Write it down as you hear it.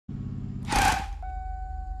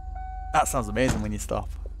That sounds amazing when you stop.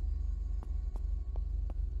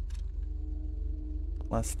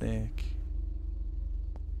 Plastic.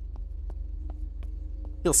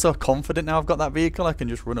 Feel so confident now I've got that vehicle, I can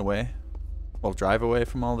just run away. Well, drive away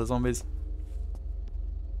from all the zombies.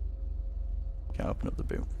 Can't open up the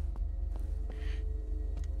boot.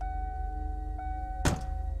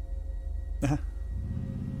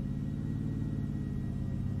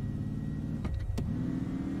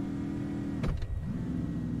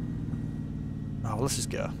 Oh, well, let's just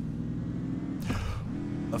go.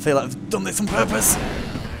 I feel like I've done this on purpose.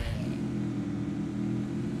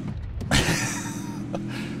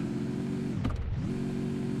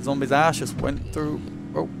 Zombie's ass just went through.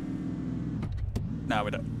 Oh. No, we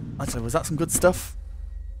don't. Actually, was that some good stuff?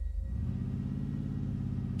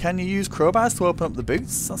 Can you use crowbars to open up the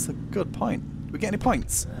boots? That's a good point. Do we get any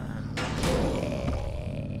points? I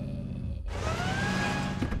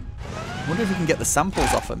wonder if we can get the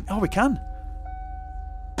samples off them. Oh, we can.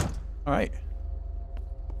 Alright.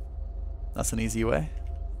 That's an easy way.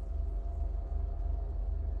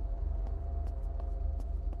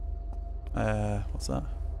 What's that?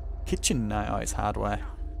 Kitchen knife. Oh, it's hardware.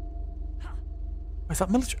 Oh, is that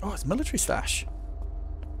military? Oh, it's military stash.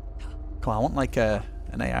 Come on, I want like an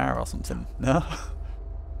AR or something. No?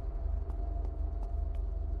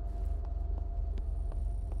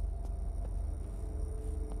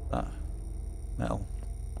 That. Metal.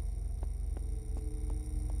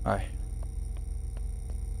 Alright.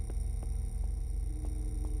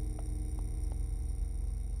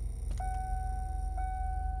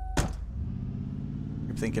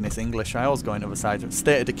 I'm thinking it's English. I always go in the other side.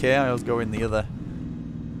 State of Decay, I always go in the other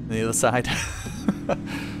side.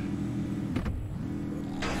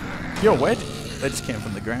 Yo, where they just came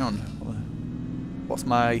from the ground. What's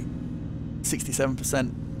my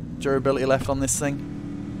 67% durability left on this thing?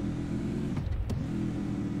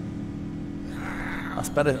 That's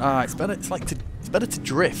better. Ah, it's better. It's better to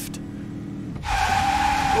drift.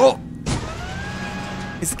 Oh!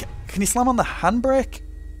 Can you slam on the handbrake?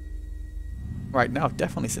 Right, now I've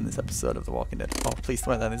definitely seen this episode of The Walking Dead. Oh, please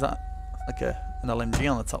wait there. Is that like an LMG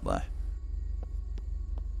on the top there?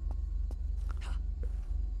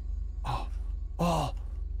 Oh, oh,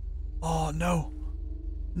 oh no,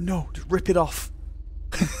 no! Just rip it off.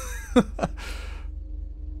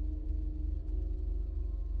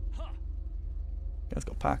 Guy's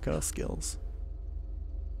got parkour skills.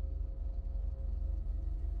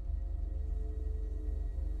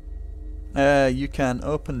 You can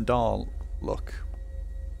open door lock,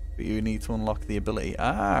 but you need to unlock the ability.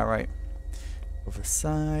 Ah, right. Other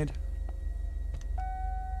side.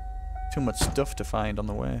 Too much stuff to find on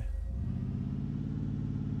the way.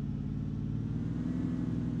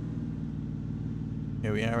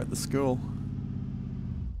 Here we are at the school.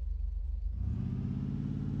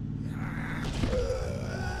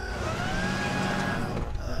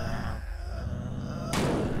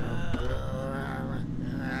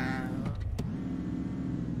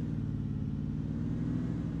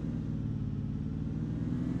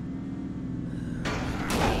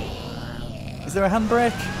 Is there a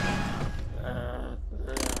handbrake?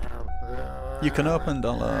 You can open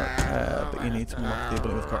the lock, but you need to unlock the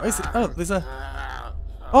ability with car. Is it? Oh, there's a.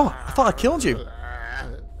 Oh, I thought I killed you.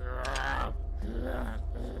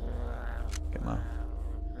 Get my.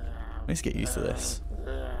 I need to get used to this.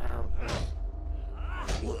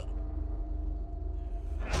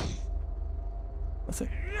 That's it.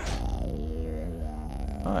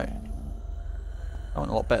 Alright. That went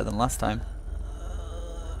a lot better than last time.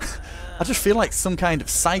 I just feel like some kind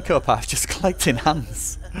of psychopath just collecting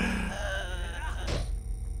hands.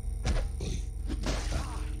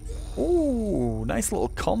 Ooh, nice little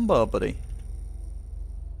combo, buddy.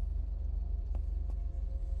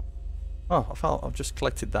 Oh, I felt I've just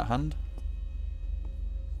collected that hand.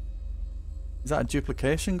 Is that a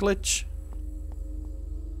duplication glitch?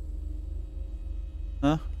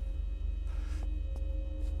 Huh?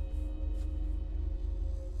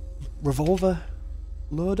 Revolver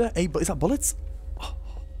loader? Hey, but is that bullets? Oh.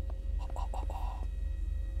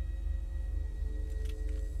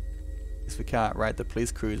 Guess we can't ride the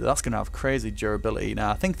police cruiser. That's going to have crazy durability.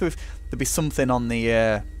 Now, I think there'd be something on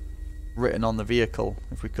the written on the vehicle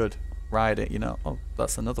if we could ride it. You know. Oh,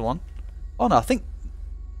 that's another one. Oh no, I think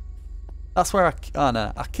that's where I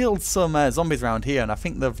killed some zombies around here, and I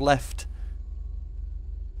think they've left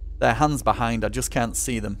their hands behind. I just can't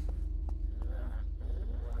see them.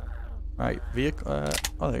 Right, vehicle.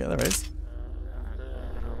 Oh, there it is.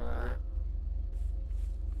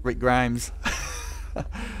 Rick Grimes.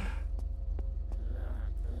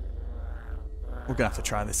 We're gonna have to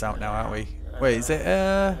try this out now, aren't we? Wait, is it?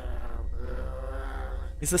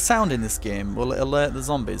 Is the sound in this game, will it alert the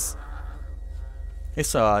zombies? If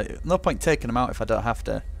so, no point taking them out if I don't have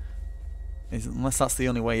to. Unless that's the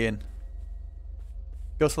only way in.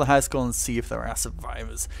 Go to the high school and see if there are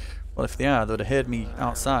survivors. Well, if they are, they would have heard me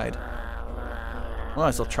outside. Might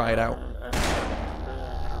as well try it out.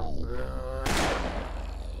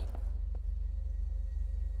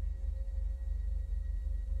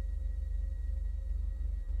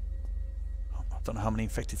 I don't know how many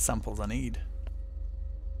infected samples I need.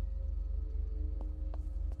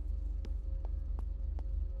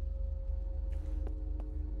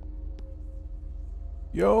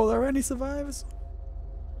 Yo, are there any survivors?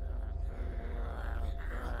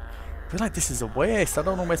 I feel like this is a waste. I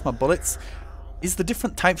don't want to waste my bullets. Is there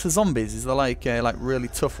different types of zombies? Is there like really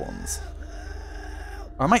tough ones?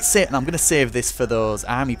 Or I might save. No, I'm going to save this for those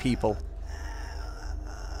army people.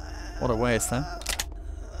 What a waste,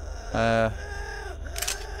 huh?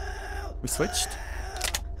 We switched?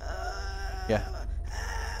 Yeah.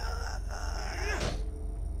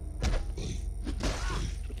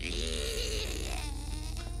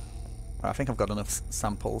 I think I've got enough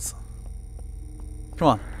samples. Come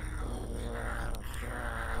on.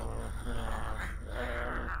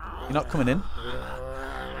 You're not coming in?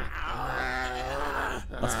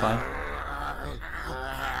 That's fine.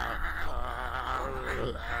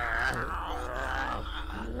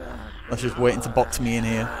 Let's just waiting to box me in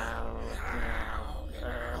here.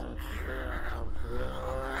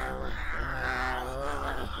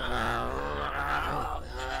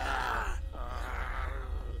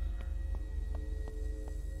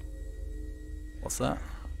 What's that?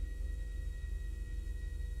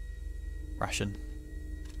 Ration.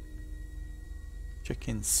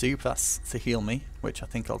 Chicken soup, that's to heal me, which I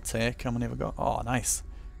think I'll take. How many have I got? Oh, nice.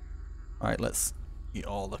 Alright, let's eat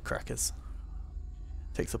all the crackers.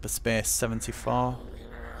 Takes up a space, 74.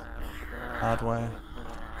 Hardware.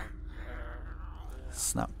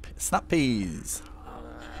 Snap peas.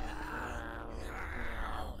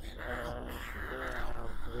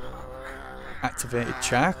 Activated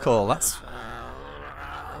charcoal, that's...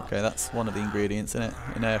 Okay, that's one of the ingredients in it,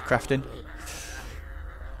 in crafting.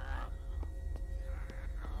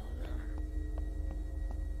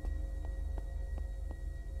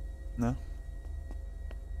 No?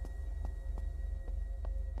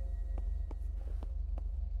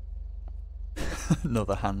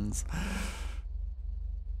 Another hands.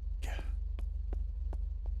 Yeah.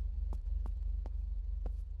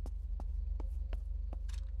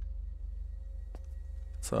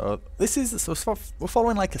 So this is we're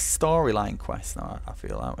following like a storyline quest now. I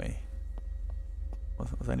feel that way. Was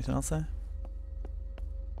there anything else there?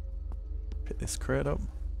 Pick this crate up.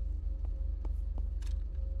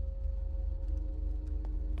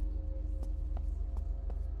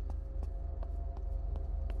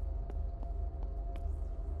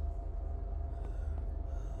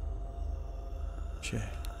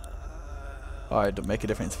 Alright, don't make a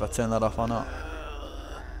difference if I turn that off or not.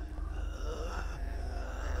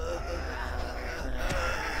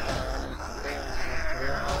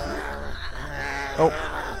 Oh.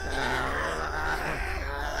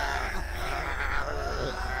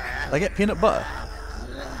 Did I get peanut butter?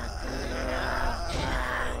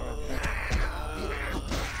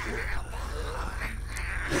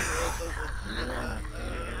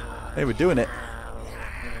 Hey, we're doing it.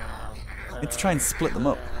 Need to try and split them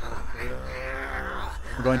up.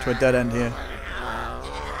 We're going to a dead end here.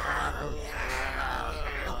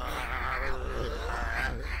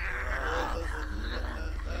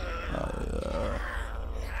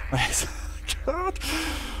 God.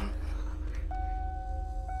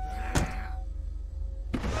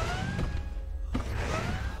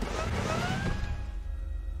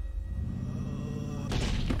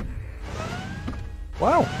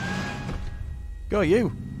 Wow. Go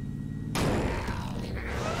you.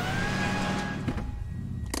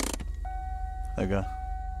 There we go.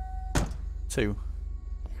 2.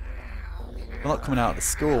 They're not coming out of the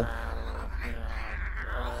school.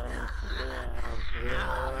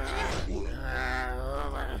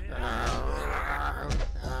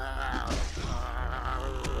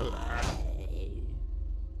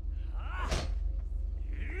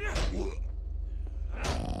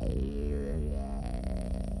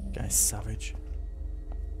 Guy's savage.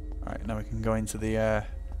 Alright, now we can go into the,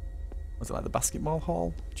 was it like the basketball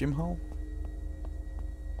hall? Gym hall?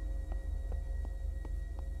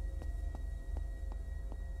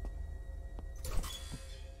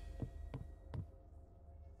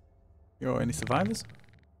 Yo, any survivors?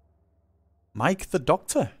 Mike the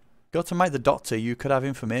Doctor. Go to Mike the Doctor, you could have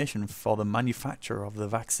information for the manufacturer of the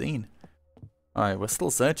vaccine. Alright, we're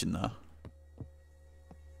still searching though.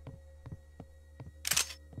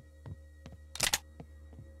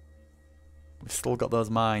 still got those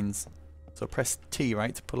mines. So press T,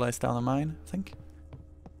 right, to place down the mine, I think.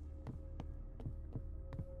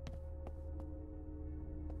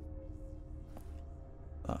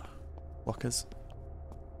 Lockers.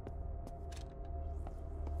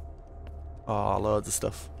 Oh, loads of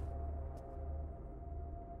stuff.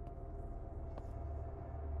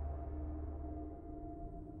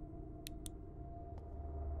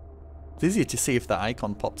 It's easier to see if that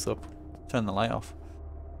icon pops up. Turn the light off.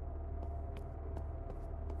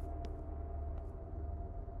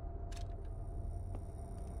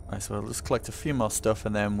 Right, so we'll just collect a few more stuff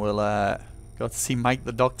and then we'll go to see Mike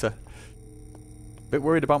the doctor. Bit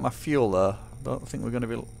worried about my fuel though. Don't think we're going to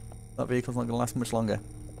be... That vehicle's not going to last much longer.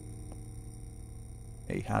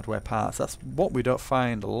 Hey, hardware parts. That's what we don't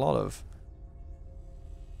find a lot of.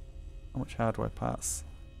 How much hardware parts?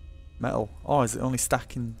 Metal. Oh, is it only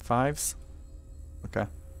stacking 5s? Okay.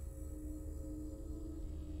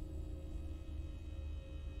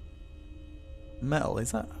 Metal,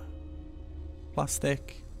 is that?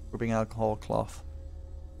 Plastic. Rubbing alcohol, cloth.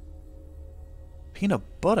 Peanut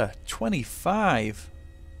butter, 25.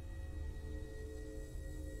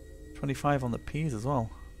 25 on the peas as well.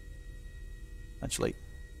 Actually,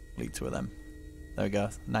 leave 2 of them. There we go.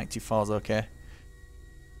 94 is okay.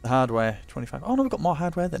 The hardware, 25. Oh no, we've got more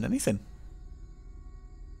hardware than anything.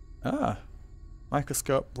 Ah.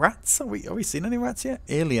 Microscope. Rats? Have we seen any rats yet?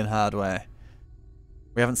 Alien hardware.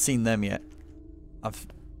 We haven't seen them yet. I've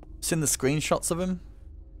seen the screenshots of them.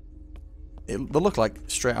 They look like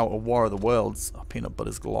straight out of War of the Worlds. Oh, peanut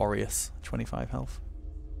butter's glorious. 25 health.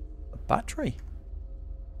 A battery.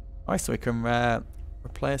 Alright, so we can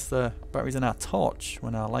replace the batteries in our torch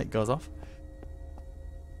when our light goes off.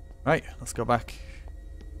 Right, let's go back.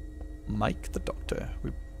 Mike the doctor.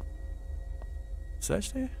 We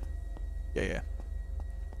searched here? Yeah.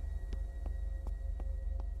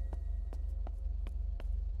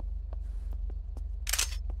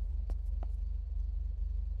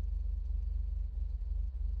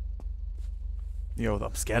 Yo,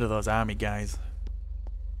 I'm scared of those army guys.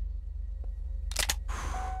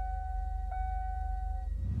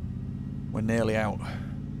 We're nearly out.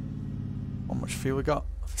 How much fuel we got?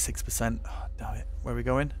 6%. Oh, damn it. Where are we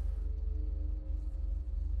going?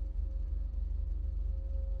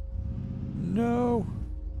 No!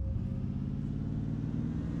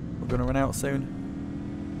 We're gonna run out soon.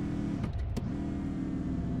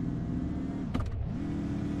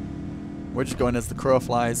 We're just going as the crow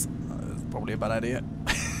flies. That's probably a bad idea.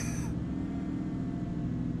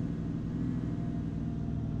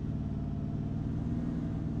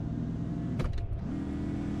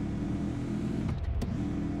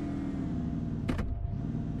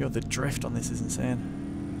 Yo, the drift on this is insane.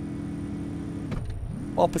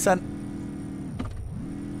 4%.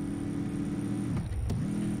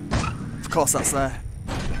 Of course that's there.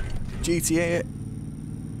 GTA it.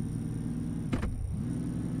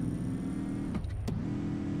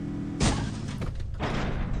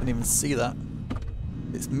 Didn't even see that.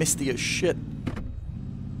 It's misty as shit.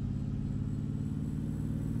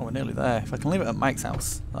 Oh, we're nearly there. If I can leave it at Mike's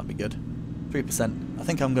house, that'd be good. 3%. I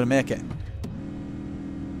think I'm gonna make it.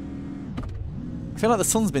 I feel like the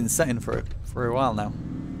sun's been setting for a while now.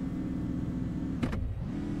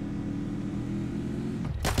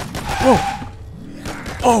 Whoa!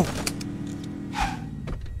 Oh!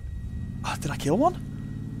 Oh! Did I kill one?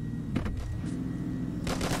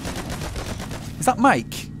 Is that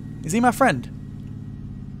Mike? Is he my friend?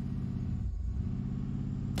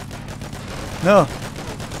 No.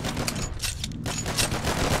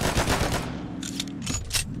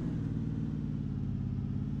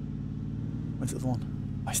 Where's the other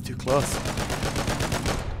one? Oh, he's too close.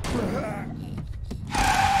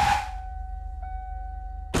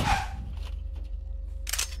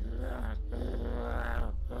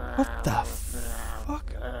 What the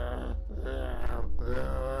fuck?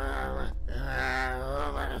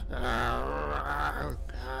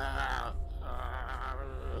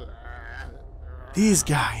 These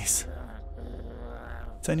guys.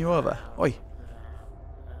 Turn you over. Oi.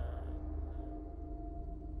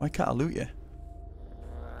 Why can't I loot you?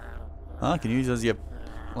 I can use it as your,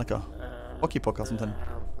 like a hockey puck or something.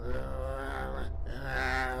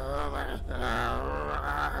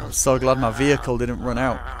 I'm so glad my vehicle didn't run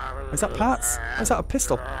out. Is that parts? Is that a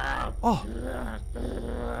pistol? Oh.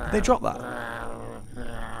 Did they drop that?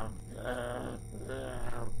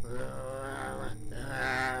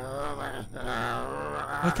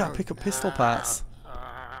 I can't pick up pistol parts.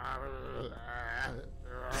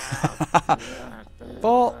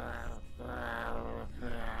 But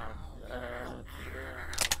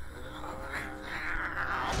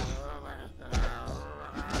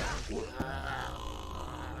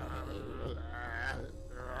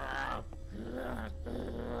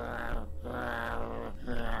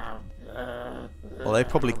they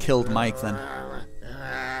probably killed Mike then.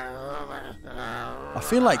 I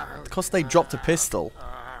feel like because they dropped a pistol.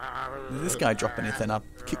 Did this guy drop anything? I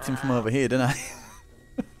kicked him from over here, didn't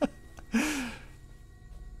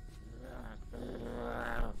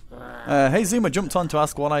I? Hey Zuma jumped on to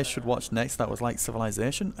ask what I should watch next. That was like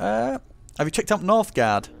Civilization. Have you checked out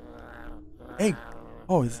Northgard? Hey.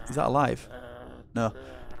 Oh, is that alive? No.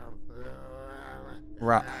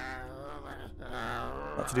 Rat.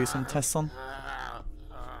 Got to do some tests on.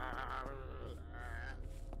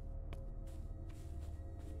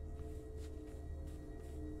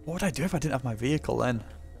 What would I do if I didn't have my vehicle then?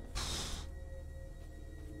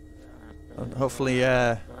 Hopefully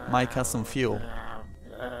Mike has some fuel.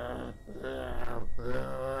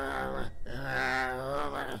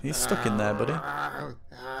 He's stuck in there, buddy.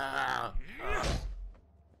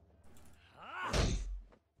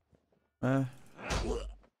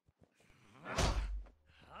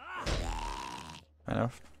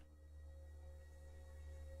 Enough.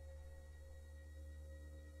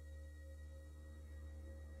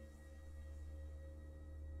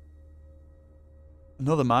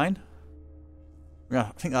 Another mine? Yeah,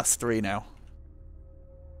 I think that's 3 now.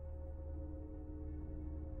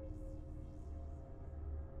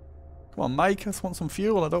 Come on, Mike, I just want some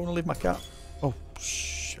fuel. I don't want to leave my cat. Oh,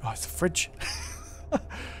 shh. Oh, it's a fridge.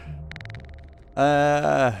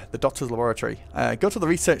 The doctor's laboratory. Go to the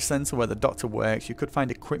research center where the doctor works. You could find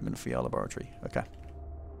equipment for your laboratory. Okay.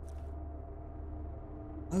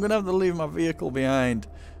 I'm going to have to leave my vehicle behind.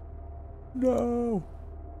 No.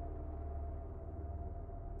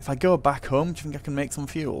 If I go back home, do you think I can make some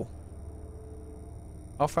fuel?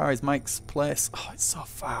 How far is Mike's place? Oh, it's so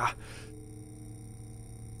far.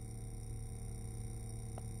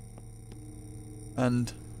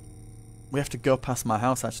 And we have to go past my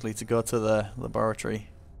house actually to go to the laboratory.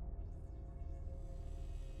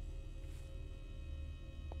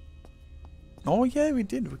 Oh yeah, we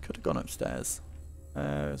did. We could have gone upstairs.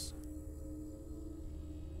 Yeah,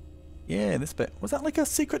 this bit. Was that like a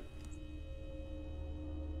secret?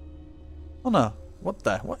 Oh no. What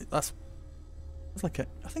the? What? That's like a...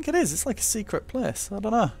 I think it is. It's like a secret place. I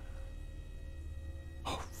don't know.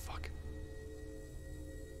 Oh, fuck.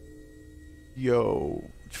 Yo. Do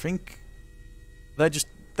you think... They're just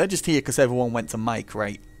here because everyone went to Mike,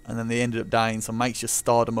 right? And then they ended up dying, so Mike's just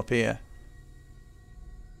stored them up here.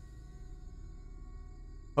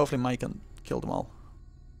 Hopefully Mike can kill them all.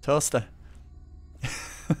 Toaster.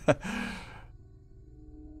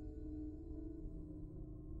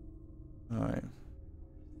 Alright.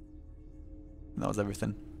 That was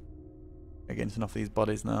everything. Getting enough of these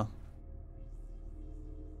bodies now.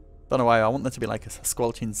 Don't know why, I want there to be like a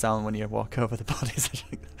squelching sound when you walk over the bodies.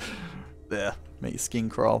 There, make your skin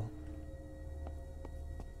crawl.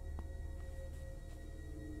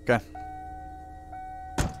 Okay.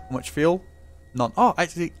 How much fuel? None. Oh,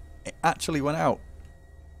 actually, it actually went out.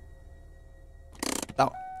 That.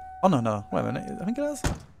 Oh no, no. Wait a minute. I think it has.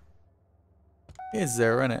 It is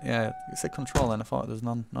 0, isn't it? Yeah, it said control, and I thought there was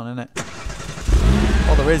none in it.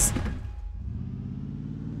 Oh, there is.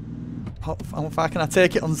 How far can I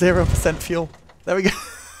take it on 0% fuel? There we go.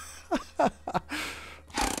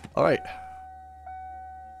 All right.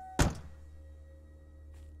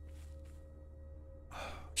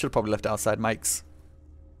 Should have probably left it outside Mike's.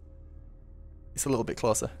 It's a little bit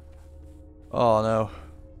closer. Oh no.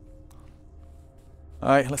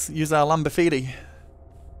 Alright, let's use our Lamborghini.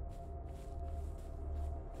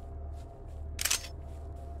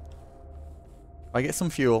 If I get some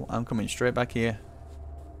fuel, I'm coming straight back here.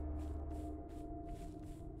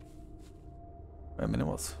 Wait a minute,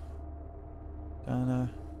 what's...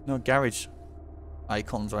 no garage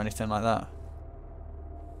icons or anything like that.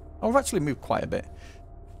 Oh, we've actually moved quite a bit.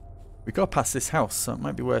 We go past this house, so it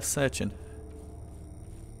might be worth searching.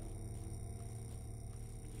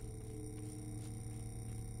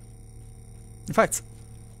 In fact,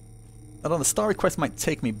 I don't know, the story quest might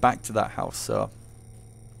take me back to that house, so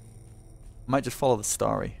I might just follow the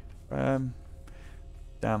story. Damn,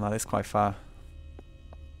 that is quite far.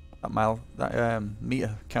 That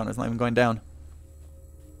meter counter's not even going down.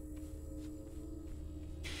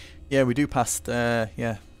 Yeah, we do past,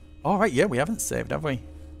 yeah. Alright, yeah, we haven't saved, have we?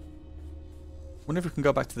 Wonder if we can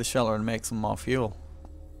go back to the shelter and make some more fuel.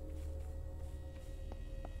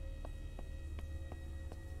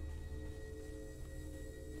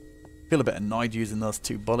 Feel a bit annoyed using those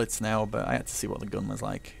 2 bullets now, but I had to see what the gun was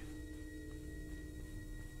like.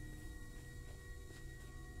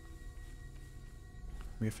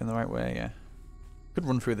 Are we in the right way? Yeah. Could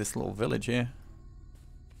run through this little village here.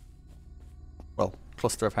 Well,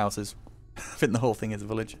 cluster of houses. I think the whole thing is a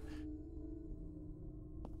village.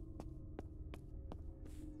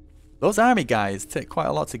 Those army guys take quite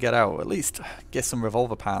a lot to get out. At least get some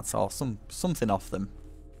revolver parts or something off them.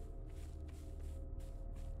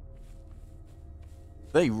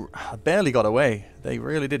 They barely got away. They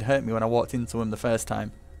really did hurt me when I walked into them the first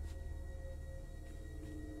time.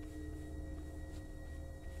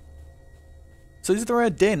 So is there a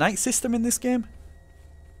day-night system in this game?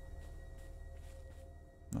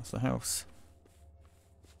 That's the house.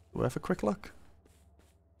 Worth a quick look.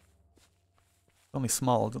 Only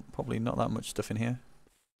small, probably not that much stuff in here.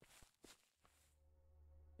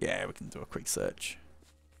 Yeah, we can do a quick search.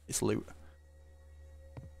 It's loot.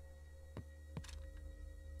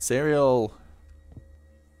 Cereal.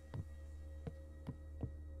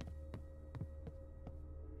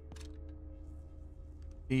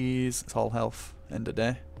 Ease, it's all health, end of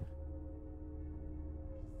day.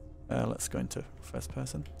 Let's go into first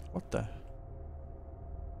person. What the?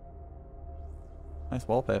 Nice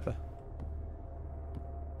wallpaper.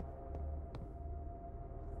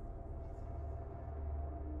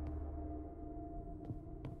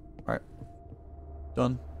 Alright.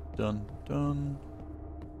 Done, done, done.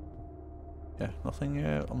 Yeah, nothing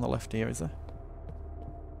on the left here, is there?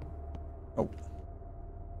 Oh.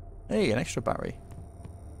 Hey, an extra battery.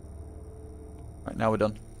 Right, now we're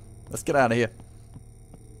done. Let's get out of here.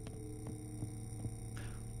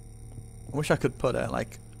 I wish I could put a,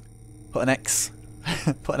 like, put an X.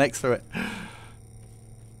 Put an X through it.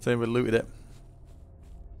 So we looted it.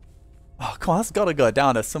 Oh, come on, that's gotta go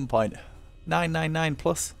down at some point. 999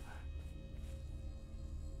 plus.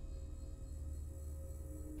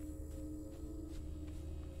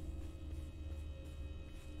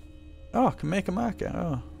 Oh, I can make a marker.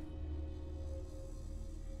 Oh.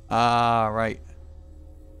 Ah, right.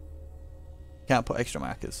 Can't put extra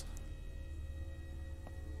markers.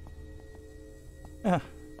 Yeah.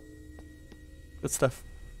 Good stuff.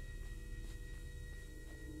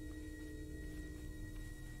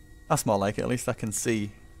 That's more like it. At least I can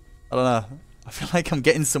see. I don't know. I feel like I'm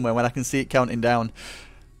getting somewhere when I can see it counting down.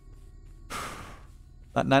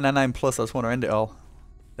 That 999 plus, I just want to end it all.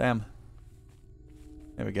 Damn.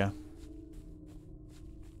 There we go.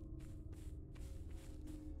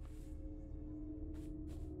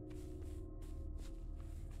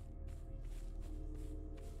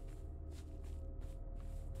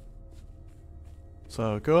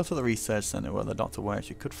 So go to the research center where the doctor works.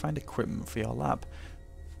 You could find equipment for your lab.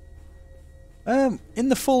 In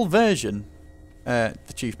the full version, the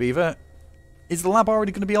Chief Beaver, is the lab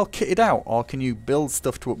already going to be all kitted out, or can you build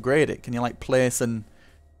stuff to upgrade it? Can you like place and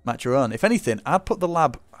match your own? If anything, I'd put the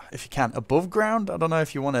lab, if you can, above ground. I don't know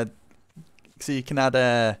if you want to, so you can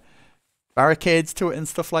add barricades to it and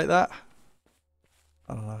stuff like that.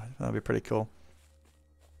 I don't know. That'd be pretty cool.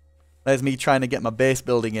 There's me trying to get my base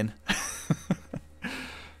building in.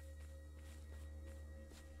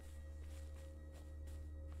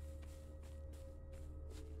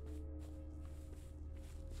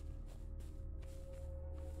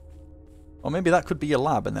 Or maybe that could be your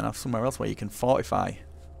lab and then have somewhere else where you can fortify.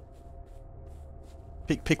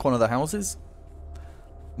 Pick one of the houses.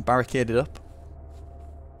 And barricade it up.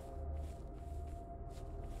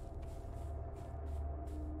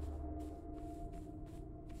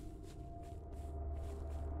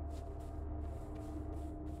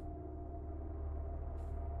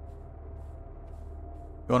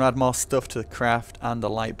 You want to add more stuff to the craft and a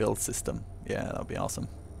light build system. Yeah, that would be awesome.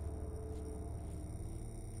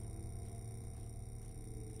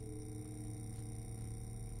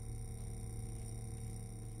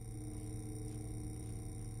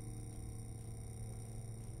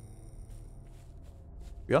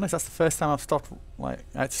 To be honest, that's the first time I've stopped, like,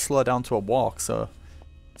 I had to slow down to a walk, so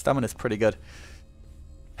stamina's pretty good.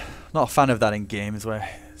 Not a fan of that in games where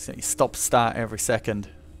you stop start every second.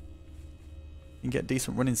 You can get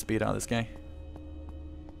decent running speed out of this guy.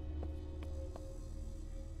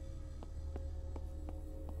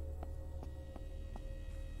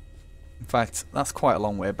 In fact, that's quite a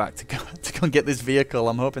long way back to go and get this vehicle.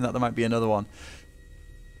 I'm hoping that there might be another one.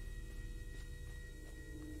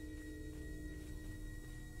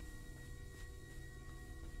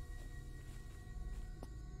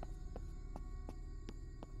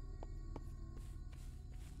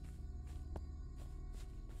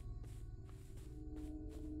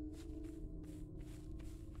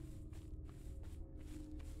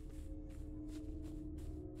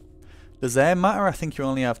 Does air matter? I think you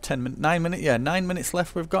only have 9 minutes. Yeah, 9 minutes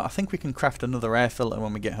left we've got. I think we can craft another air filter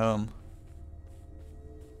when we get home.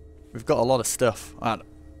 We've got a lot of stuff. I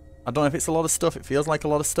don't know if it's a lot of stuff. It feels like a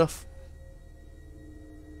lot of stuff.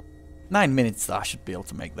 9 minutes, I should be able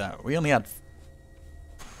to make that. We only had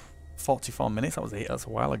 44 minutes. That was a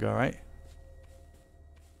while ago, right?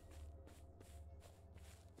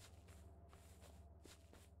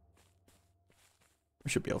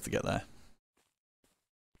 should be able to get there.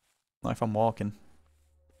 Not if I'm walking.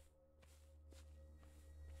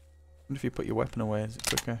 What if you put your weapon away? Is it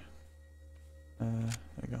quicker? There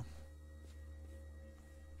we go.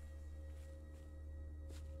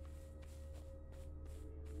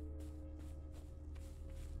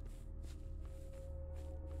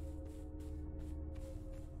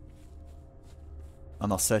 I'm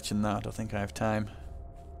not searching that. I don't think I have time.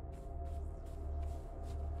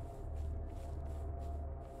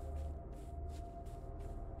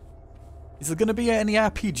 Is there going to be any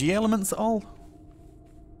RPG elements at all?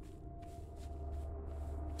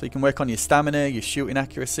 So you can work on your stamina, your shooting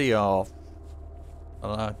accuracy, or I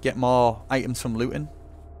don't know, get more items from looting.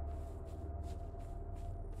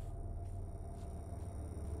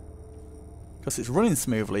 Because it's running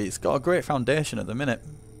smoothly. It's got a great foundation at the minute.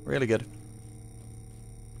 Really good.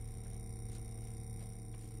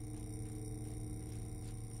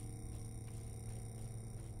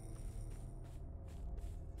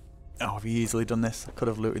 Oh, I've easily done this. I could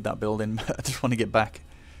have looted that building, but I just want to get back.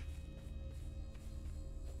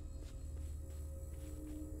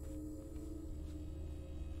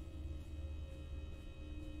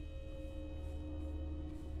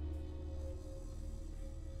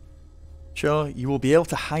 Sure, you will be able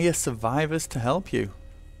to hire survivors to help you.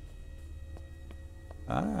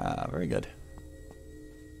 Ah, very good.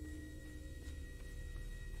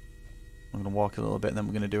 I'm going to walk a little bit and then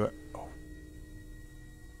we're going to do it. Oh.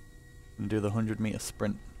 I'm going to do the 100-meter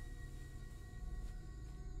sprint.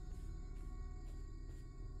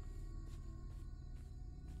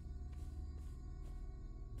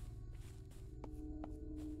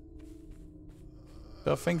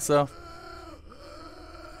 Don't think so.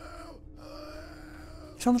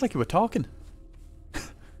 Sounds like you were talking.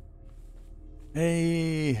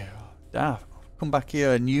 Hey, come back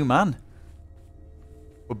here, a new man.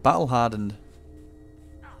 We're battle hardened.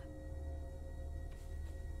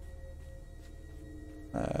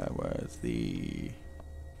 Where's the?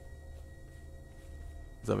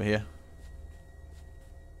 It's over here.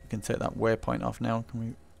 We can take that waypoint off now. Can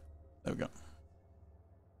we? There we go.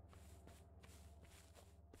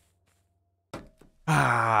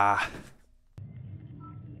 Ah.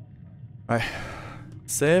 Right.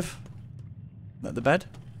 Save. At the bed.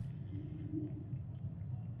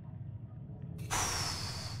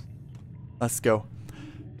 Let's go.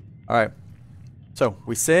 Alright. So,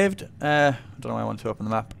 we saved. I don't know why I want to open the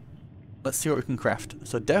map. Let's see what we can craft.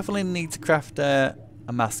 So, definitely need to craft a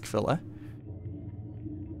mask filter.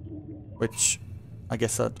 Which, I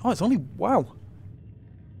guess oh, it's only, wow.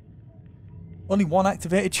 Only one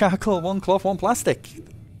activated charcoal, one cloth, one plastic.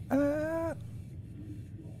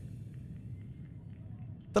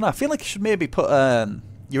 Don't know, I feel like you should maybe put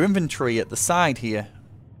your inventory at the side here.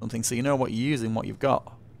 Something so you know what you're using, what you've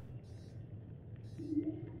got.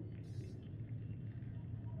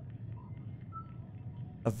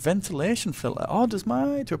 A ventilation filter. Oh, does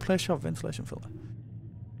my to replace your ventilation filter?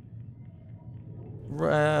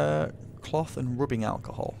 Cloth and rubbing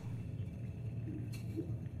alcohol.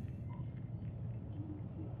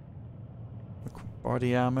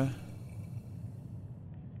 Body armor.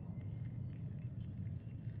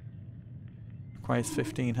 Requires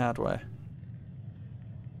 15 hardware.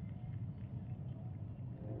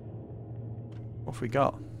 What have we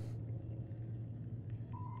got?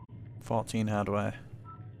 14 hardware.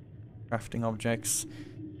 Crafting objects.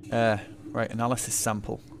 Right, analysis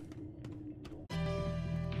sample.